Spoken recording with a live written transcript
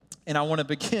And I want to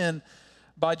begin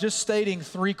by just stating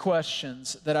three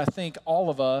questions that I think all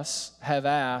of us have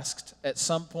asked at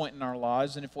some point in our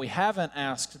lives. And if we haven't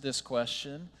asked this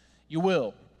question, you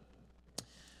will.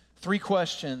 Three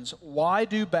questions. Why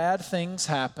do bad things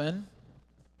happen?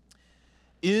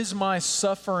 Is my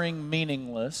suffering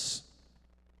meaningless?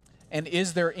 And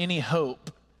is there any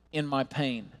hope in my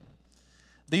pain?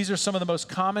 These are some of the most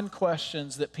common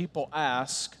questions that people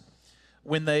ask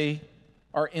when they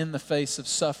are in the face of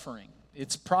suffering.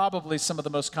 It's probably some of the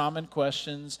most common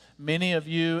questions many of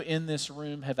you in this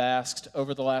room have asked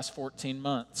over the last 14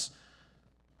 months.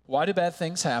 Why do bad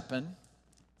things happen?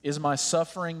 Is my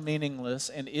suffering meaningless?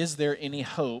 And is there any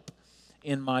hope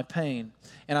in my pain?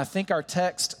 And I think our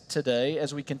text today,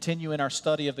 as we continue in our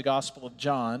study of the Gospel of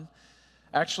John,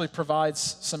 actually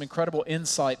provides some incredible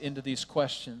insight into these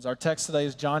questions. Our text today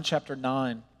is John chapter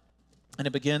 9, and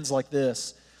it begins like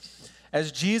this.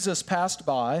 As Jesus passed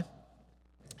by,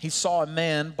 he saw a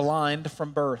man blind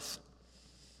from birth.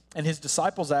 And his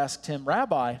disciples asked him,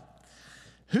 Rabbi,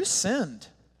 who sinned,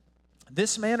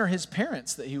 this man or his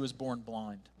parents, that he was born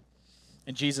blind?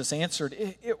 And Jesus answered,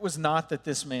 it was not that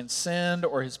this man sinned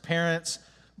or his parents,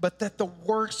 but that the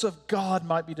works of God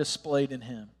might be displayed in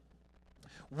him.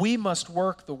 We must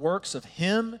work the works of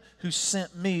him who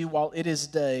sent me while it is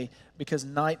day, because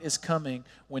night is coming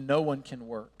when no one can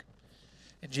work.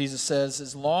 And Jesus says,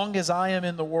 as long as I am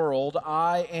in the world,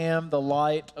 I am the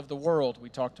light of the world. We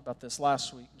talked about this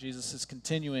last week. Jesus is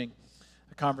continuing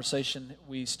a conversation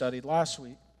we studied last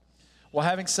week. Well,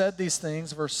 having said these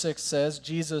things, verse 6 says,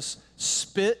 Jesus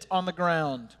spit on the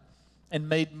ground and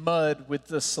made mud with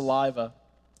the saliva.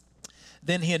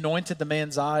 Then he anointed the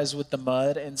man's eyes with the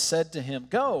mud and said to him,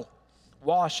 go,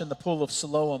 wash in the pool of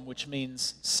Siloam, which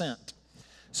means sent.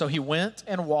 So he went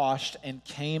and washed and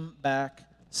came back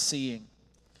seeing.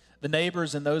 The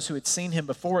neighbors and those who had seen him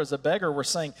before as a beggar were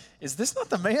saying, is this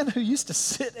not the man who used to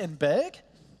sit and beg?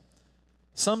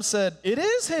 Some said, it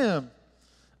is him.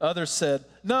 Others said,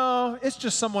 no, it's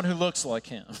just someone who looks like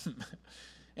him.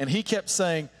 And he kept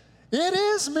saying, it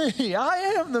is me, I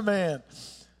am the man.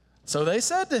 So they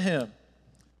said to him,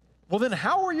 well then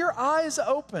how were your eyes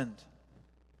opened?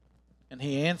 And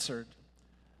he answered,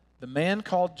 the man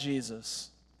called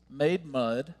Jesus made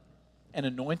mud and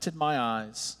anointed my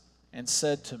eyes and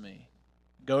said to me,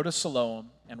 go to Siloam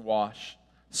and wash.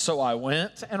 So I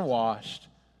went and washed,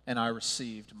 and I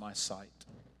received my sight.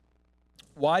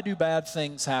 Why do bad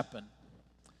things happen?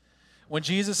 When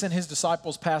Jesus and his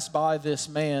disciples passed by this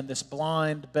man, this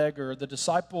blind beggar, the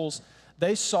disciples,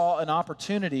 they saw an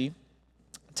opportunity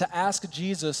to ask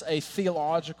Jesus a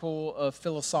theological,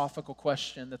 philosophical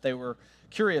question that they were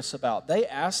curious about. They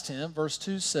asked him, verse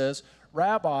 2 says,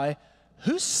 Rabbi,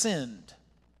 who sinned,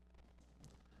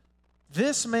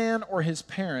 this man or his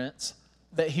parents,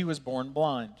 that he was born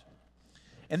blind?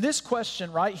 And this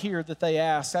question right here that they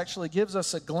asked actually gives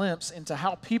us a glimpse into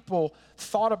how people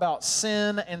thought about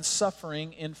sin and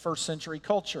suffering in first century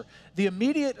culture. The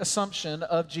immediate assumption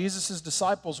of Jesus'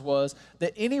 disciples was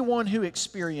that anyone who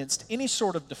experienced any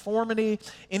sort of deformity,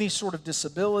 any sort of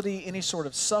disability, any sort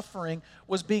of suffering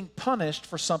was being punished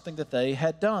for something that they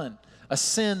had done, a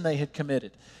sin they had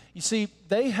committed. You see,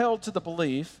 they held to the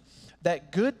belief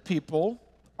that good people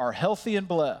are healthy and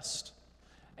blessed,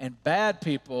 and bad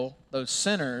people, those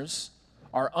sinners,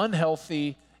 are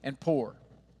unhealthy and poor.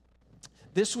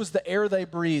 This was the air they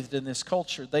breathed in this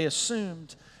culture. They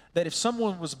assumed that if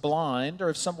someone was blind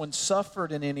or if someone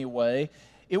suffered in any way,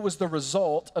 it was the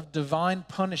result of divine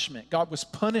punishment. God was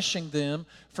punishing them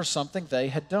for something they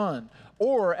had done.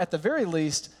 Or at the very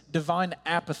least, divine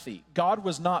apathy. God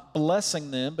was not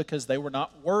blessing them because they were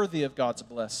not worthy of God's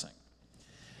blessing.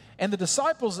 And the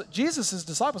disciples, Jesus'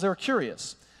 disciples, they were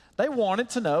curious. They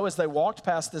wanted to know, as they walked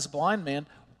past this blind man,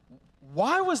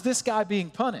 why was this guy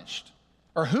being punished?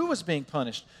 Or who was being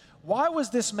punished? Why was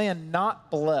this man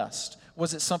not blessed?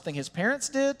 Was it something his parents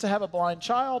did to have a blind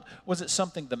child? Was it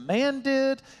something the man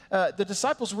did? The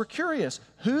disciples were curious.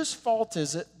 Whose fault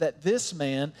is it that this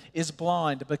man is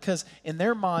blind? Because in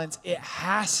their minds, it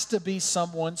has to be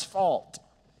someone's fault.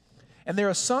 And their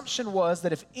assumption was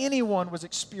that if anyone was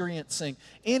experiencing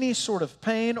any sort of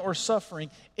pain or suffering,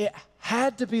 it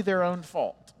had to be their own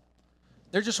fault.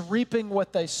 They're just reaping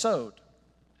what they sowed.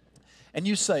 And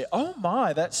you say, oh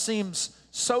my, that seems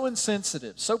so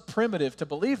insensitive, so primitive to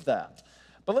believe that.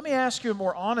 But let me ask you a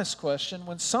more honest question.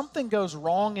 When something goes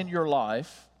wrong in your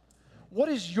life, what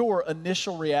is your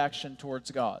initial reaction towards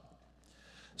God?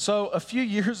 So a few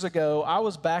years ago, I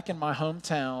was back in my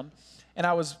hometown, and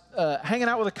I was hanging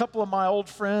out with a couple of my old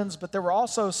friends, but there were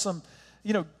also some,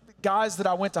 guys that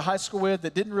I went to high school with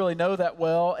that didn't really know that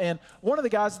well. And one of the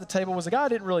guys at the table was a guy I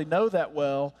didn't really know that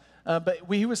well, But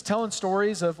he was telling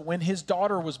stories of when his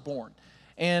daughter was born.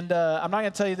 And I'm not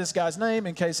going to tell you this guy's name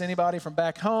in case anybody from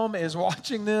back home is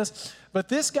watching this. But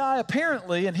this guy,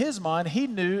 apparently, in his mind, he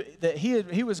knew that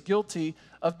he was guilty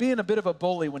of being a bit of a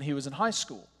bully when he was in high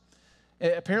school.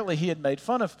 Apparently, he had made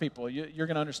fun of people. You're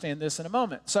going to understand this in a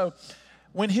moment. So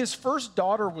when his first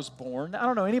daughter was born, I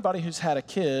don't know, anybody who's had a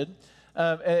kid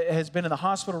has been in the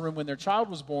hospital room when their child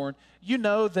was born, you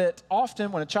know that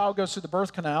often when a child goes through the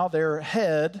birth canal, their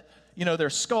head, their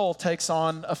skull takes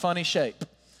on a funny shape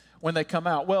when they come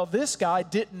out. Well, this guy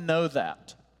didn't know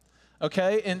that,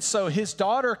 okay? And so his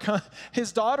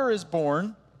daughter is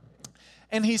born,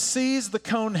 and he sees the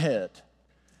cone head,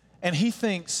 and he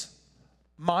thinks,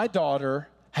 my daughter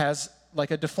has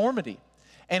like a deformity.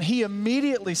 And he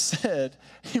immediately said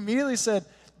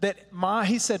that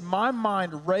my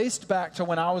mind raced back to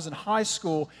when I was in high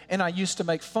school and I used to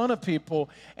make fun of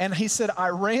people. And he said, I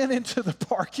ran into the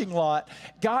parking lot,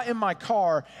 got in my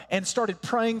car, and started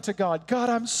praying to God. God,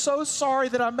 I'm so sorry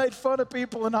that I made fun of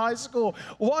people in high school.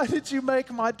 Why did you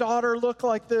make my daughter look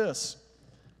like this?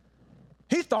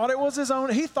 He thought it was his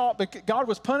own. He thought God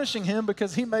was punishing him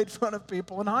because he made fun of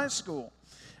people in high school.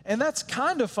 And that's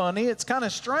kind of funny. It's kind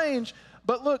of strange.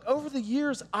 But look, over the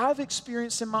years, I've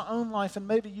experienced in my own life, and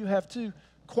maybe you have too,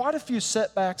 quite a few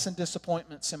setbacks and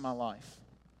disappointments in my life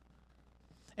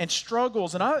and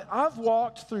struggles. And I've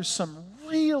walked through some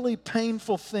really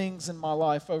painful things in my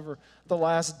life over the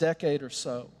last decade or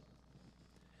so.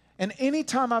 And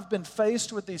anytime I've been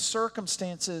faced with these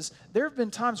circumstances, there have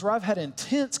been times where I've had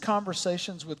intense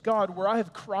conversations with God where I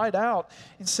have cried out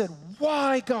and said,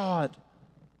 why, God?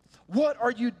 What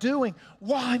are you doing?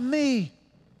 Why me?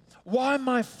 Why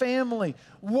my family?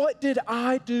 What did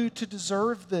I do to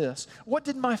deserve this? What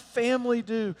did my family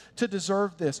do to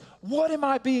deserve this? What am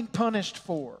I being punished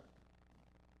for?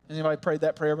 Anybody prayed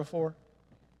that prayer before?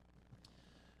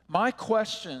 My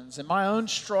questions and my own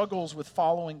struggles with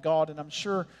following God, and I'm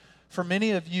sure for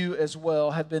many of you as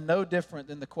well, have been no different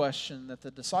than the question that the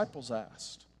disciples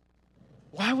asked.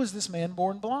 Why was this man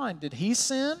born blind? Did he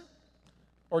sin?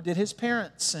 Or did his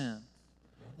parents sin?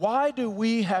 Why do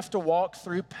we have to walk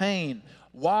through pain?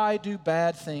 Why do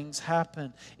bad things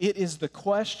happen? It is the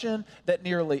question that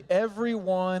nearly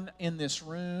everyone in this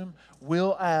room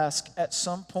will ask at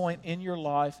some point in your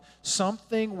life.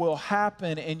 Something will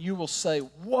happen and you will say,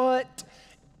 what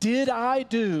did I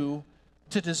do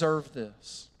to deserve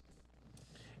this?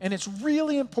 And it's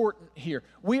really important here.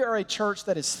 We are a church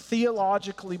that is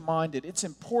theologically minded. It's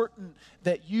important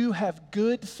that you have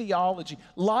good theology.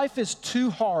 Life is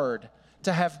too hard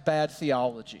to have bad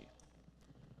theology.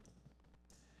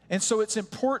 And so it's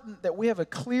important that we have a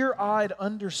clear-eyed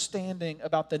understanding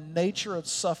about the nature of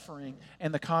suffering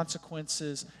and the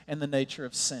consequences and the nature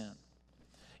of sin.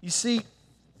 You see,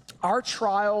 our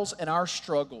trials and our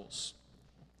struggles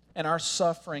and our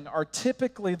suffering are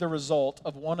typically the result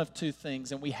of one of two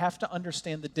things, and we have to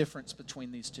understand the difference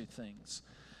between these two things: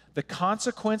 the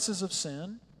consequences of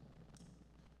sin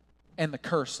and the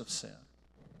curse of sin.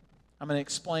 I'm going to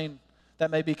explain. That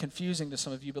may be confusing to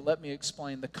some of you, but let me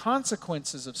explain. The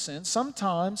consequences of sin,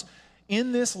 sometimes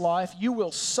in this life you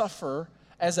will suffer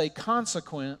as a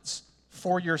consequence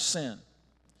for your sin.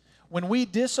 When we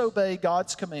disobey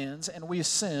God's commands and we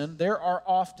sin, there are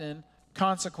often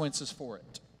consequences for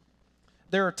it.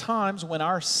 There are times when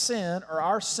our sin or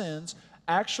our sins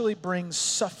actually bring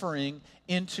suffering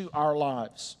into our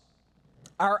lives.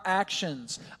 Our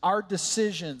actions, our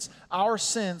decisions, our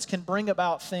sins can bring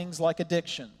about things like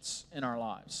addictions in our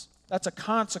lives. That's a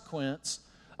consequence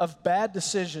of bad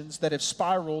decisions that have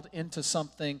spiraled into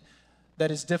something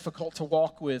that is difficult to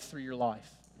walk with through your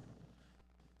life.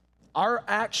 Our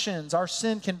actions, our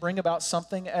sin can bring about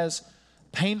something as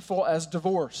painful as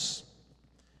divorce.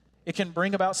 It can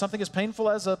bring about something as painful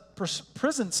as a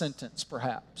prison sentence,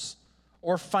 perhaps,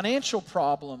 or financial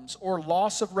problems, or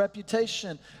loss of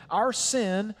reputation. Our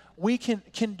sin, we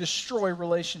can destroy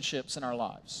relationships in our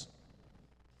lives.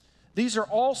 These are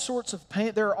all sorts of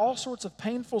pain. There are all sorts of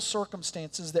painful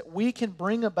circumstances that we can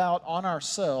bring about on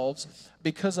ourselves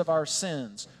because of our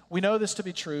sins. We know this to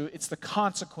be true. It's the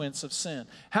consequence of sin.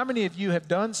 How many of you have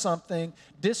done something,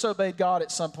 disobeyed God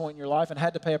at some point in your life, and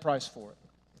had to pay a price for it?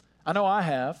 I know I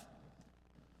have.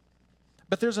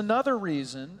 But there's another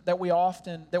reason that we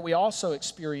also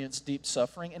experience deep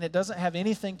suffering, and it doesn't have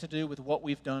anything to do with what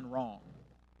we've done wrong.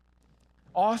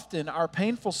 Often our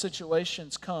painful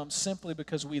situations come simply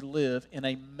because we live in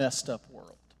a messed up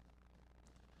world.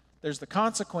 There's the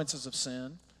consequences of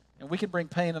sin, and we can bring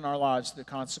pain in our lives through the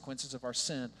consequences of our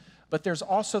sin. But there's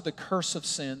also the curse of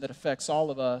sin that affects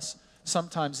all of us,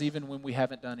 sometimes even when we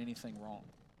haven't done anything wrong.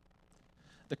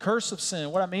 The curse of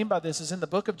sin. What I mean by this is in the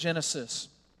book of Genesis,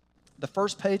 the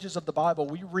first pages of the Bible,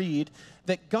 we read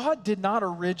that God did not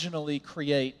originally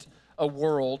create a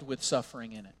world with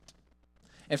suffering in it.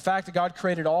 In fact, God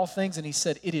created all things and he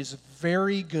said, "It is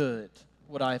very good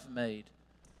what I have made."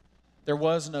 There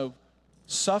was no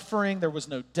suffering, there was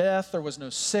no death, there was no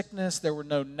sickness, there were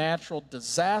no natural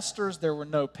disasters, there were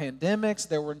no pandemics,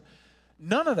 there were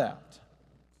none of that.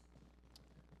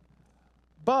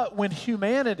 But when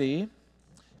humanity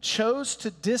chose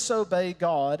to disobey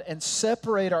God and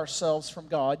separate ourselves from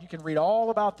God, you can read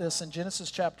all about this in Genesis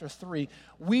chapter 3,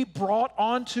 we brought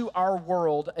onto our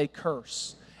world a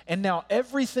curse. And now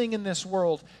everything in this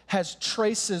world has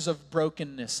traces of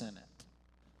brokenness in it.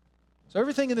 So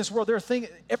everything in this world,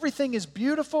 everything is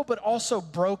beautiful but also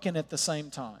broken at the same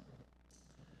time.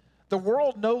 The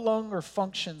world no longer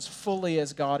functions fully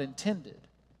as God intended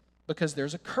because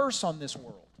there's a curse on this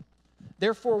world.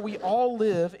 Therefore, we all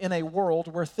live in a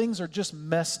world where things are just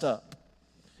messed up.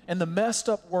 And the messed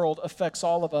up world affects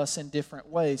all of us in different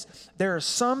ways. There are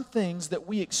some things that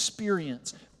we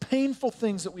experience, painful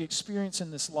things that we experience in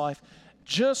this life,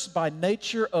 just by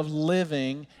nature of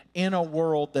living in a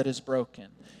world that is broken.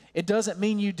 It doesn't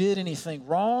mean you did anything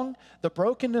wrong. The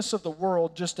brokenness of the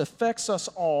world just affects us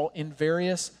all in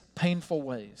various painful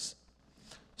ways.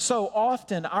 So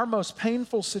often, our most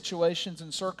painful situations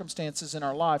and circumstances in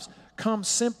our lives come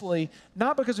simply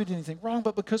not because we did anything wrong,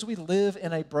 but because we live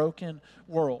in a broken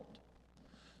world.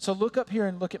 So look up here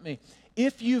and look at me.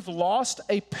 If you've lost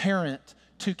a parent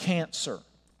to cancer,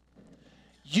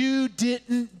 you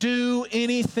didn't do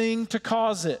anything to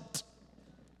cause it.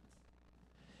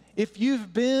 If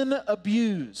you've been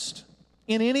abused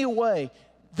in any way,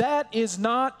 that is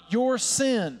not your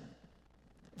sin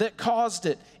that caused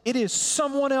it. It is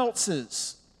someone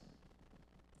else's.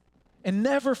 And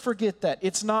never forget that.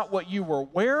 It's not what you were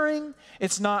wearing.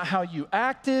 It's not how you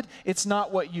acted. It's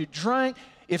not what you drank.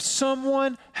 If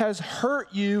someone has hurt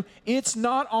you, it's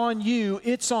not on you,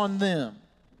 it's on them.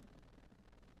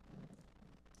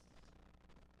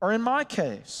 Or in my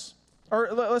case,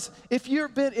 if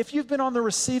you've been on the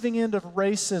receiving end of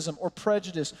racism or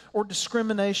prejudice or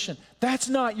discrimination, that's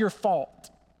not your fault.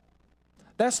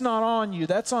 That's not on you.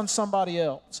 That's on somebody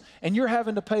else. And you're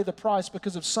having to pay the price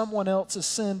because of someone else's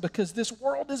sin because this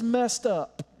world is messed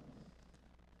up.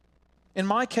 In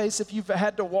my case, if you've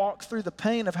had to walk through the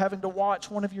pain of having to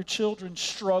watch one of your children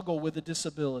struggle with a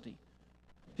disability,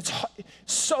 it's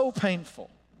so painful.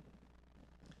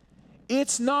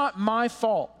 It's not my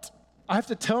fault. I have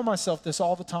to tell myself this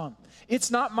all the time. It's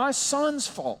not my son's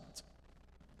fault.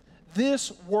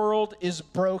 This world is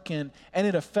broken and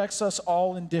it affects us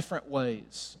all in different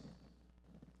ways.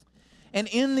 And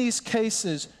in these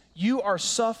cases, you are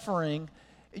suffering.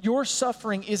 Your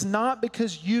suffering is not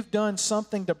because you've done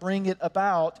something to bring it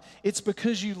about. It's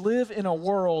because you live in a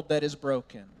world that is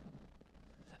broken.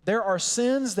 There are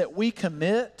sins that we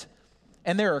commit,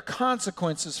 and there are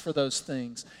consequences for those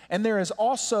things. And there is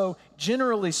also,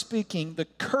 generally speaking, the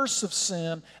curse of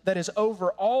sin that is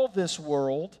over all this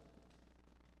world.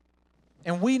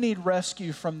 And we need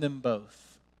rescue from them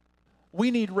both.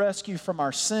 We need rescue from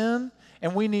our sin,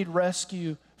 and we need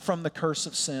rescue from the curse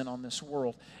of sin on this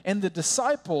world. And the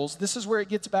disciples, this is where it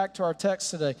gets back to our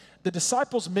text today, the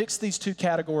disciples mix these two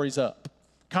categories up.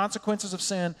 Consequences of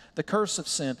sin, the curse of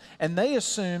sin. And they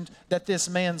assumed that this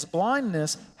man's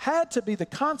blindness had to be the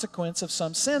consequence of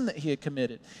some sin that he had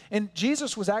committed. And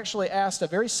Jesus was actually asked a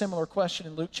very similar question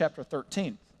in Luke chapter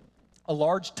 13. A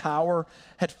large tower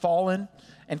had fallen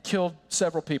and killed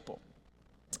several people.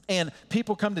 And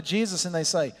people come to Jesus and they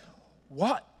say,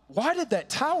 why did that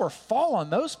tower fall on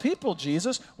those people,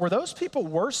 Jesus? Were those people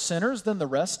worse sinners than the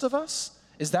rest of us?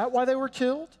 Is that why they were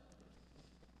killed?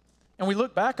 And we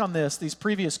look back on these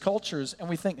previous cultures, and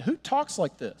we think, who talks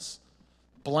like this?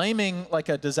 Blaming like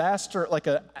a disaster, like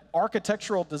an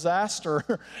architectural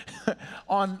disaster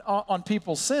on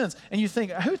people's sins. And you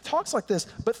think, who talks like this?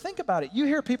 But think about it. You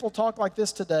hear people talk like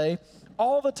this today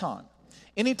all the time.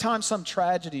 Anytime some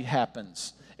tragedy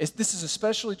happens, this is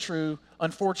especially true,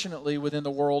 unfortunately, within the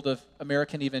world of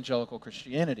American evangelical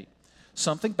Christianity.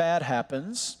 Something bad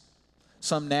happens,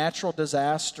 some natural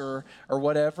disaster or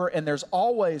whatever, and there's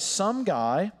always some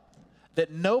guy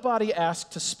that nobody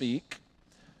asked to speak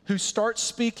who starts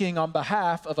speaking on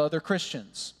behalf of other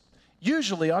Christians,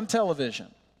 usually on television.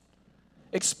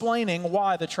 explaining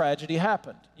why the tragedy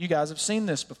happened. You guys have seen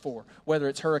this before, whether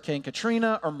it's Hurricane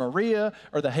Katrina or Maria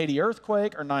or the Haiti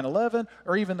earthquake or 9/11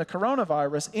 or even the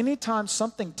coronavirus. Anytime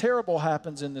something terrible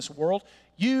happens in this world,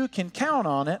 you can count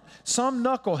on it. Some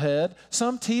knucklehead,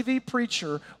 some TV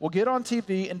preacher will get on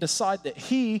TV and decide that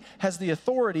he has the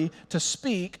authority to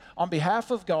speak on behalf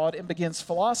of God and begins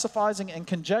philosophizing and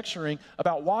conjecturing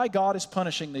about why God is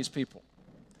punishing these people.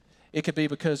 It could be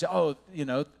because,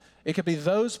 it could be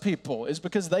those people. It's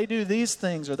because they do these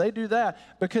things or they do that.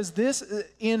 Because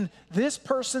in this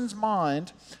person's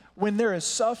mind, when there is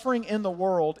suffering in the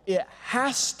world, it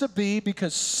has to be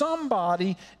because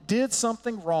somebody did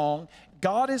something wrong.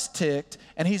 God is ticked,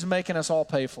 and he's making us all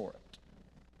pay for it.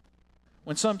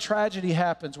 When some tragedy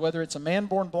happens, whether it's a man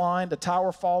born blind, a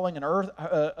tower falling,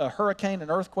 a hurricane,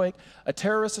 an earthquake, a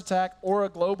terrorist attack, or a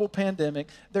global pandemic,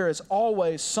 there is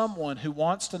always someone who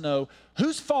wants to know,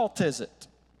 whose fault is it?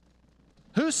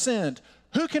 Who sinned?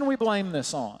 Who can we blame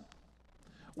this on?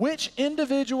 Which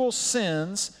individual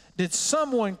sins did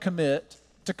someone commit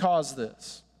to cause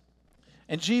this?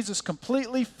 And Jesus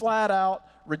completely flat out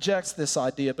rejects this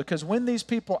idea, because when these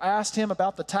people asked him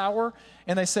about the tower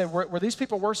and they said, were these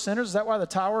people worse sinners? Is that why the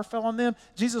tower fell on them?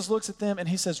 Jesus looks at them and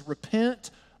he says, repent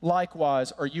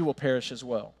likewise or you will perish as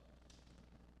well.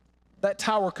 That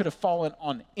tower could have fallen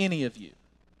on any of you.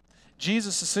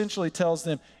 Jesus essentially tells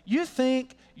them, you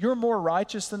think you're more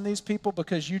righteous than these people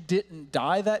because you didn't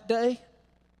die that day?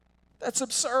 That's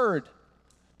absurd.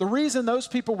 The reason those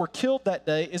people were killed that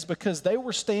day is because they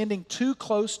were standing too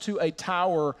close to a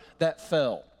tower that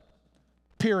fell.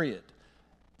 Period.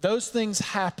 Those things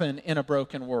happen in a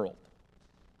broken world.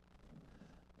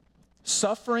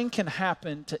 Suffering can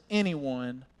happen to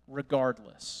anyone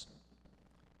regardless.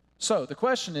 So the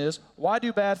question is, why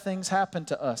do bad things happen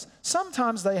to us?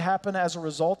 Sometimes they happen as a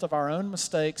result of our own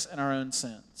mistakes and our own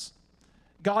sins.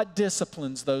 God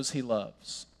disciplines those he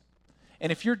loves.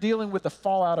 And if you're dealing with the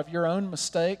fallout of your own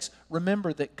mistakes,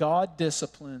 remember that God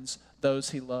disciplines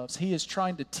those he loves. He is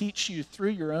trying to teach you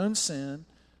through your own sin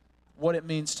what it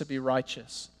means to be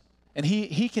righteous. And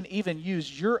he can even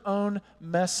use your own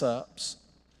mess-ups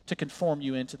to conform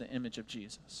you into the image of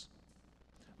Jesus.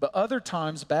 But other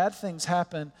times, bad things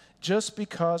happen just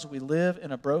because we live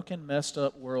in a broken, messed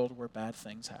up world where bad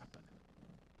things happen.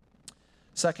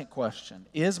 Second question,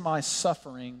 is my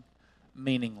suffering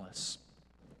meaningless?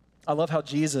 I love how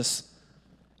Jesus,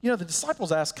 the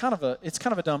disciples ask it's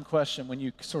kind of a dumb question when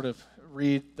you sort of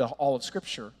read all of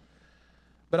Scripture.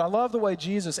 But I love the way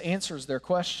Jesus answers their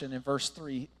question in verse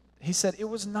 3. He said, it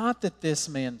was not that this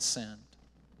man sinned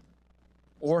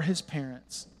or his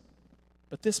parents,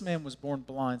 but this man was born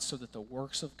blind so that the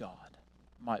works of God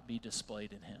might be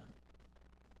displayed in him.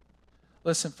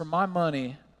 Listen, for my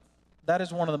money, that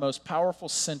is one of the most powerful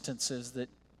sentences that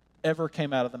ever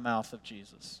came out of the mouth of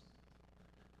Jesus.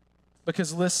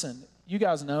 Because listen, you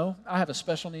guys know, I have a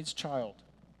special needs child.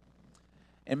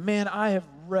 And man, I have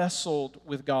wrestled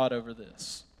with God over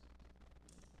this.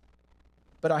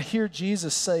 But I hear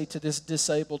Jesus say to this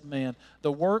disabled man,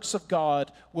 the works of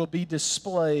God will be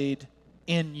displayed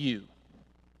in you.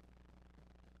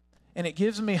 And it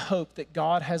gives me hope that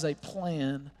God has a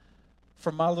plan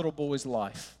for my little boy's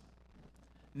life.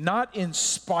 Not in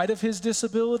spite of his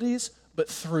disabilities, but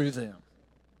through them.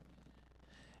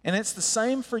 And it's the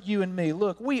same for you and me.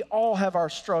 Look, we all have our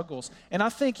struggles. And I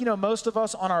think, most of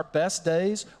us on our best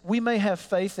days, we may have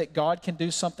faith that God can do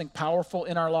something powerful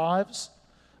in our lives,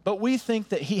 but we think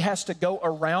that he has to go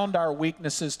around our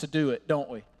weaknesses to do it, don't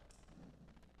we?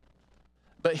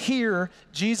 But here,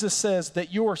 Jesus says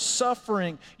that your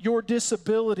suffering, your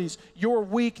disabilities, your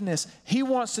weakness, he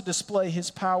wants to display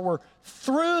his power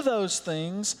through those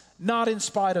things, not in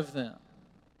spite of them.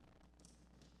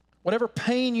 Whatever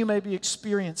pain you may be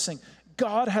experiencing,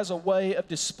 God has a way of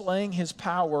displaying his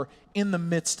power in the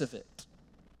midst of it.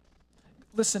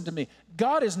 Listen to me.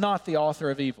 God is not the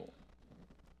author of evil.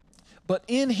 But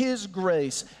in his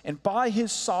grace and by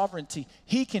his sovereignty,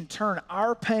 he can turn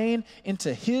our pain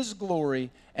into his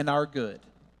glory and our good.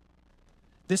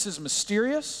 This is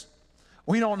mysterious.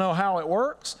 We don't know how it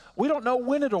works. We don't know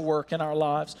when it'll work in our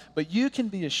lives. But you can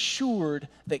be assured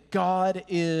that God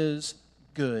is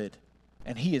good.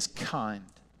 And he is kind.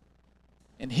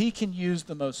 And he can use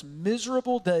the most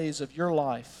miserable days of your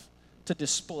life to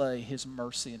display his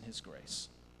mercy and his grace.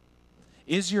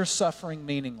 Is your suffering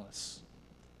meaningless?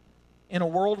 In a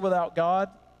world without God,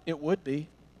 it would be.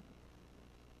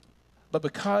 But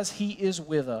because he is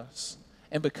with us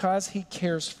and because he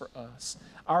cares for us,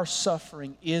 our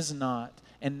suffering is not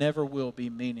and never will be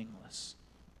meaningless.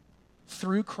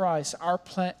 Through Christ, our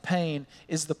pain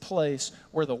is the place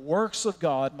where the works of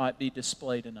God might be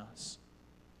displayed in us.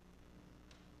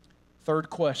 Third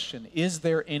question, is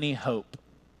there any hope?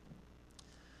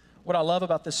 What I love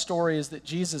about this story is that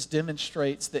Jesus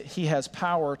demonstrates that he has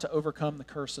power to overcome the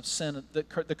curse of sin, the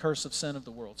curse of sin of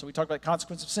the world. So we talked about the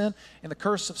consequence of sin and the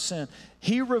curse of sin.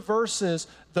 He reverses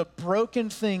the broken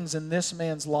things in this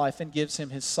man's life and gives him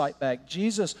his sight back.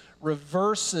 Jesus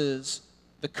reverses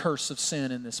the curse of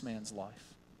sin in this man's life.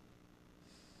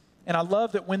 And I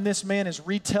love that when this man is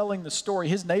retelling the story,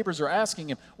 his neighbors are asking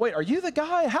him, wait, are you the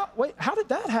guy? How did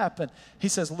that happen? He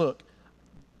says, look,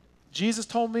 Jesus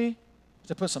told me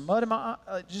to put some mud in my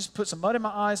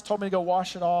eyes, told me to go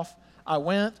wash it off. I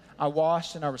went, I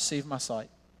washed, and I received my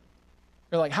sight.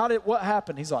 They're like, what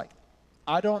happened? He's like,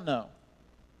 I don't know,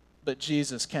 but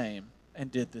Jesus came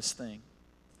and did this thing.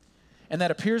 And that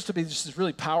appears to be just this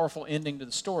really powerful ending to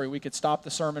the story. We could stop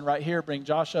the sermon right here, bring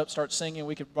Josh up, start singing.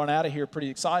 We could run out of here pretty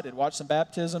excited, watch some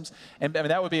baptisms, and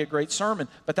that would be a great sermon.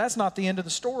 But that's not the end of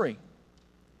the story.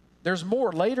 There's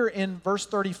more. Later in verse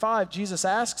 35, Jesus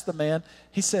asks the man,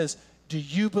 he says, do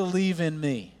you believe in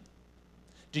me?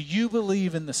 Do you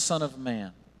believe in the Son of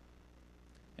Man?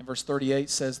 And verse 38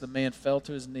 says the man fell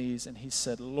to his knees and he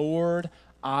said, Lord,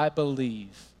 I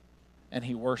believe. And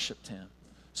he worshiped him.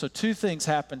 So two things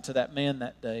happened to that man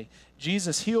that day.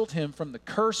 Jesus healed him from the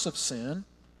curse of sin,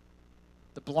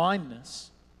 the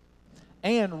blindness,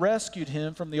 and rescued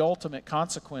him from the ultimate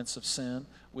consequence of sin,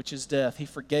 which is death. He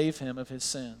forgave him of his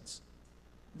sins.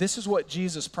 This is what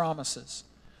Jesus promises,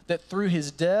 that through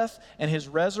his death and his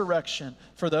resurrection,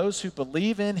 for those who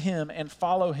believe in him and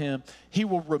follow him, he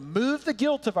will remove the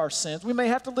guilt of our sins. We may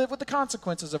have to live with the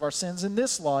consequences of our sins in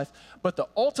this life, but the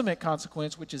ultimate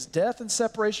consequence, which is death and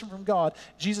separation from God,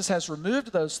 Jesus has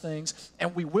removed those things,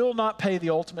 and we will not pay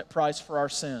the ultimate price for our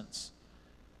sins.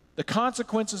 The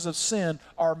consequences of sin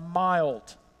are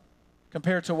mild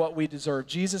compared to what we deserve.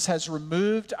 Jesus has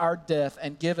removed our death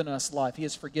and given us life. He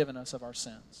has forgiven us of our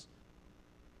sins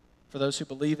for those who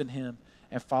believe in him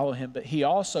and follow him. But he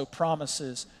also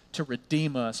promises to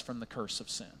redeem us from the curse of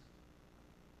sin.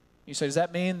 You say, does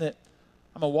that mean that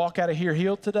I'm going to walk out of here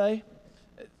healed today?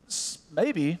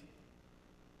 Maybe.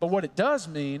 But what it does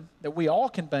mean that we all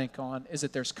can bank on is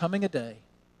that there's coming a day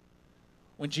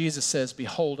when Jesus says,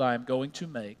 behold, I am going to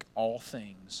make all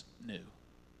things new.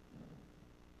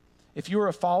 If you are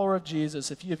a follower of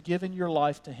Jesus, if you have given your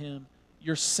life to him,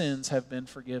 your sins have been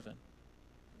forgiven.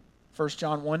 1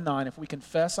 John 1:9, if we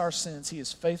confess our sins, he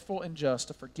is faithful and just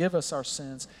to forgive us our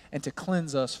sins and to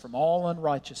cleanse us from all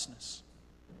unrighteousness.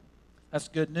 That's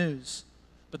good news.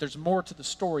 But there's more to the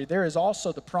story. There is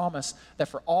also the promise that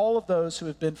for all of those who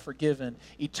have been forgiven,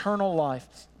 eternal life,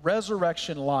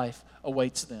 resurrection life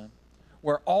awaits them,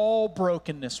 where all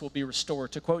brokenness will be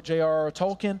restored. To quote J.R.R.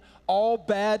 Tolkien, all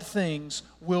bad things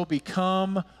will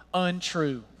become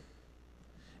untrue.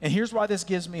 And here's why this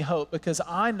gives me hope, because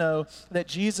I know that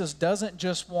Jesus doesn't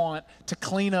just want to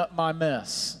clean up my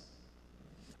mess,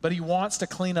 but he wants to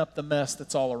clean up the mess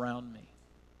that's all around me.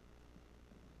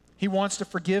 He wants to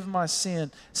forgive my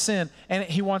sin, and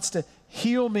he wants to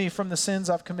heal me from the sins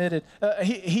I've committed.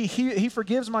 He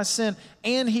forgives my sin,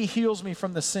 and he heals me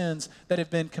from the sins that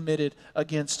have been committed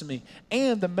against me.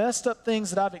 And the messed up things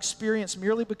that I've experienced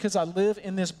merely because I live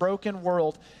in this broken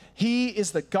world, he is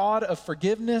the God of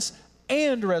forgiveness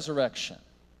and resurrection.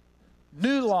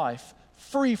 New life,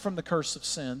 free from the curse of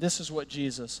sin. This is what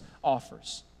Jesus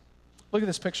offers. Look at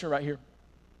this picture right here.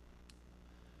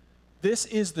 This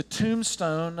is the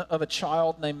tombstone of a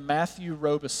child named Matthew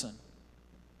Robeson.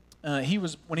 When he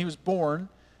was born,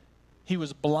 he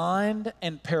was blind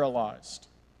and paralyzed.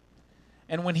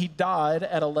 And when he died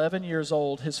at 11 years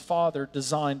old, his father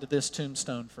designed this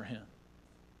tombstone for him.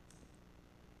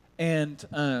 And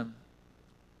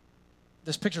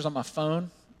this picture's on my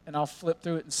phone, and I'll flip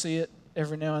through it and see it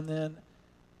every now and then.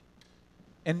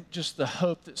 And just the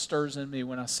hope that stirs in me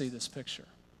when I see this picture.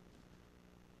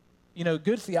 You know,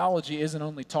 good theology isn't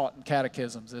only taught in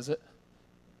catechisms, is it?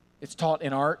 It's taught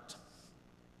in art.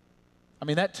 I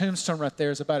mean, that tombstone right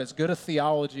there is about as good a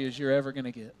theology as you're ever going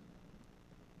to get.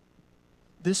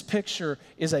 This picture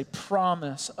is a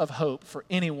promise of hope for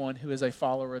anyone who is a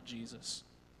follower of Jesus.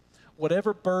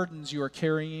 Whatever burdens you are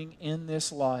carrying in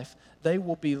this life, they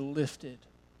will be lifted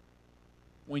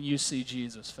when you see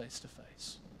Jesus face to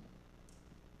face.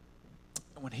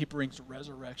 And when he brings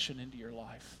resurrection into your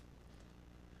life.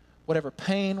 Whatever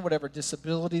pain, whatever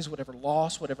disabilities, whatever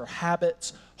loss, whatever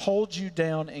habits hold you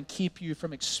down and keep you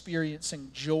from experiencing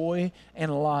joy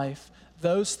and life,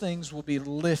 those things will be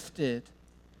lifted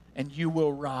and you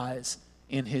will rise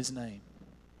in his name.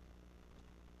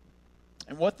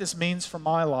 And what this means for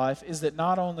my life is that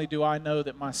not only do I know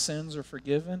that my sins are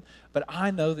forgiven, but I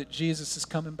know that Jesus is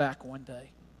coming back one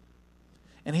day.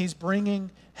 And he's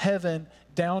bringing heaven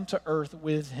down to earth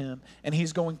with him. And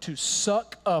he's going to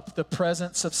suck up the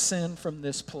presence of sin from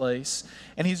this place.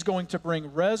 And he's going to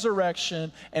bring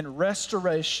resurrection and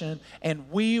restoration,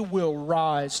 and we will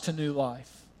rise to new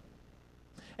life.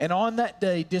 And on that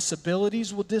day,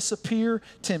 disabilities will disappear,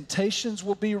 temptations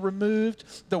will be removed,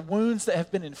 the wounds that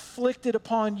have been inflicted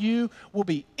upon you will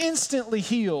be instantly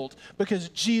healed because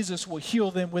Jesus will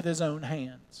heal them with his own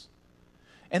hands.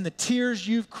 And the tears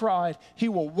you've cried, he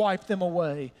will wipe them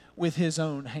away with his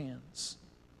own hands.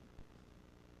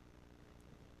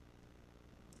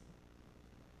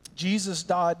 Jesus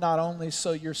died not only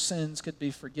so your sins could be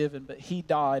forgiven, but he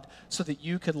died so that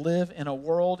you could live in a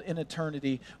world in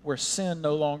eternity where sin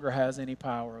no longer has any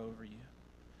power over you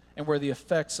and where the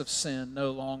effects of sin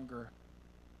no longer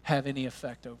have any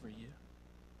effect over you.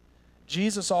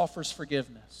 Jesus offers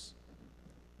forgiveness,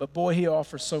 but boy, he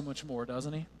offers so much more,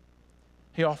 doesn't he?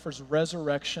 He offers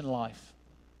resurrection life.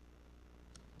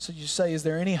 So you say, is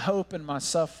there any hope in my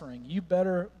suffering? You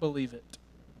better believe it.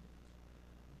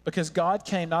 Because God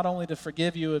came not only to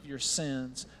forgive you of your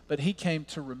sins, but he came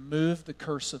to remove the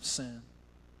curse of sin.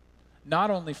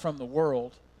 Not only from the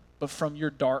world, but from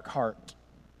your dark heart.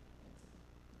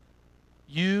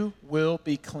 You will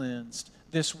be cleansed.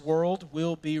 This world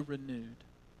will be renewed.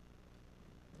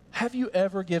 Have you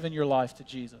ever given your life to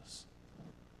Jesus?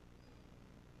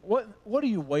 What are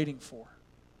you waiting for?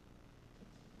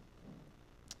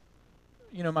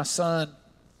 You know, my son,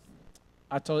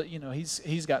 I told you,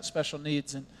 he's got special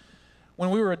needs. And when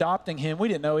we were adopting him, we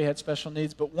didn't know he had special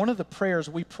needs. But one of the prayers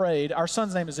we prayed, our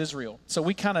son's name is Israel. So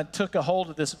we kind of took a hold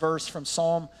of this verse from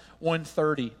Psalm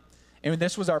 130. And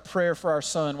this was our prayer for our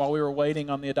son while we were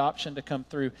waiting on the adoption to come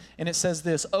through. And it says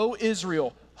this, O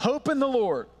Israel, hope in the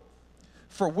Lord.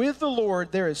 For with the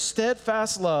Lord there is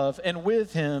steadfast love, and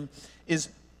with him is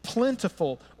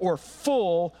plentiful or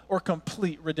full or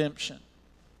complete redemption.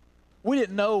 We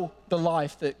didn't know the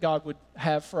life that God would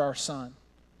have for our son,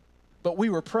 but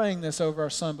we were praying this over our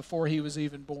son before he was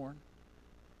even born.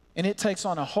 And it takes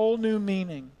on a whole new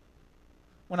meaning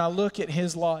when I look at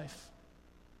his life.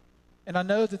 And I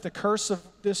know that the curse of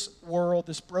this world,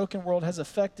 this broken world, has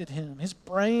affected him. His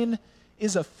brain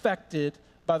is affected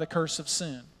by the curse of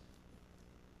sin.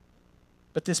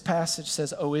 But this passage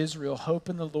says, O Israel, hope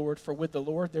in the Lord, for with the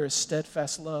Lord there is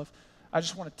steadfast love. I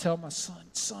just want to tell my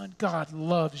son, God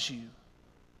loves you.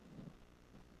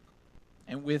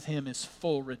 And with him is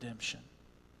full redemption.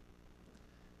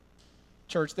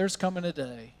 Church, there's coming a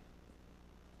day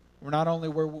where not only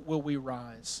will we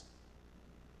rise,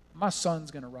 my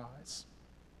son's going to rise.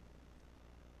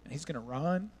 And he's going to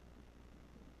run.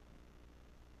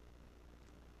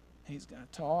 He's going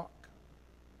to talk.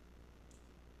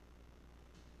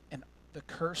 And the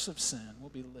curse of sin will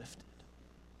be lifted.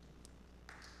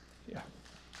 Yeah.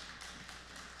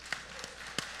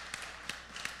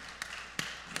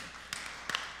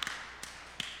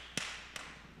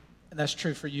 And that's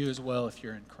true for you as well if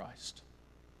you're in Christ.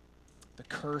 The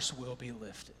curse will be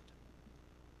lifted.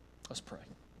 Let's pray.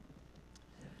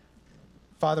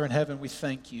 Father in heaven, we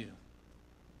thank you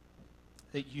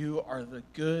that you are the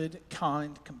good,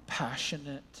 kind,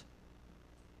 compassionate,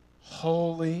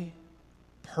 holy,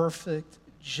 perfect,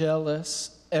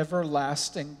 jealous,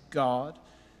 everlasting God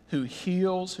who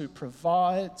heals, who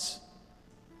provides,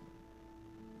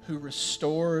 who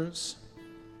restores.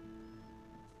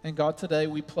 And God, today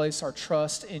we place our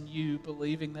trust in you,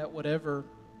 believing that whatever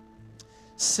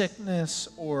sickness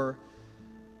or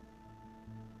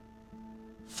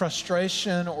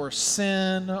frustration or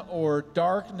sin or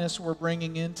darkness we're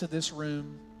bringing into this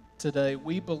room today,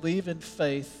 we believe in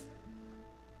faith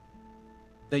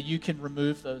that you can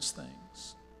remove those things.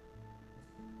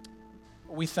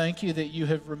 We thank you that you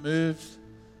have removed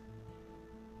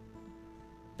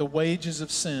the wages of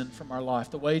sin from our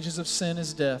life. The wages of sin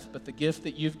is death, but the gift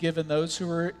that you've given those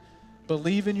who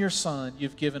believe in your Son,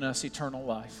 you've given us eternal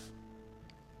life.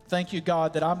 Thank you,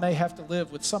 God, that I may have to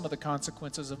live with some of the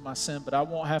consequences of my sin, but I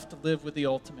won't have to live with the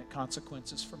ultimate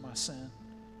consequences for my sin.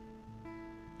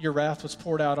 Your wrath was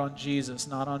poured out on Jesus,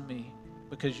 not on me,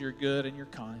 because you're good and you're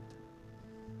kind.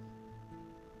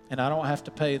 And I don't have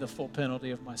to pay the full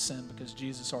penalty of my sin because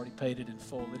Jesus already paid it in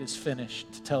full. It is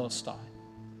finished, tetelestai.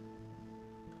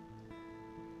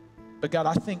 But God,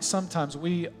 I think sometimes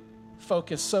we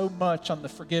focus so much on the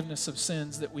forgiveness of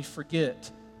sins that we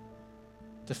forget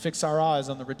to fix our eyes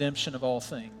on the redemption of all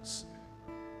things.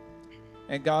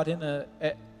 And God, in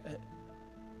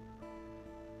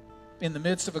the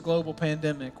midst of a global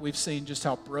pandemic, we've seen just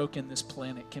how broken this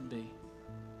planet can be.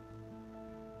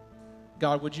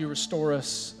 God, would you restore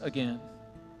us again?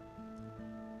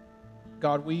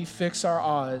 God, we fix our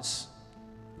eyes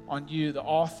on you, the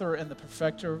author and the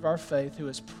perfecter of our faith, who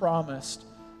has promised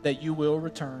that you will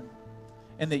return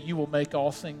and that you will make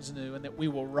all things new, and that we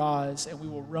will rise and we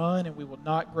will run and we will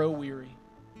not grow weary.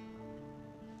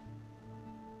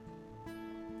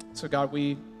 So God,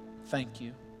 we thank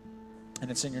you. And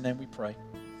it's in your name we pray.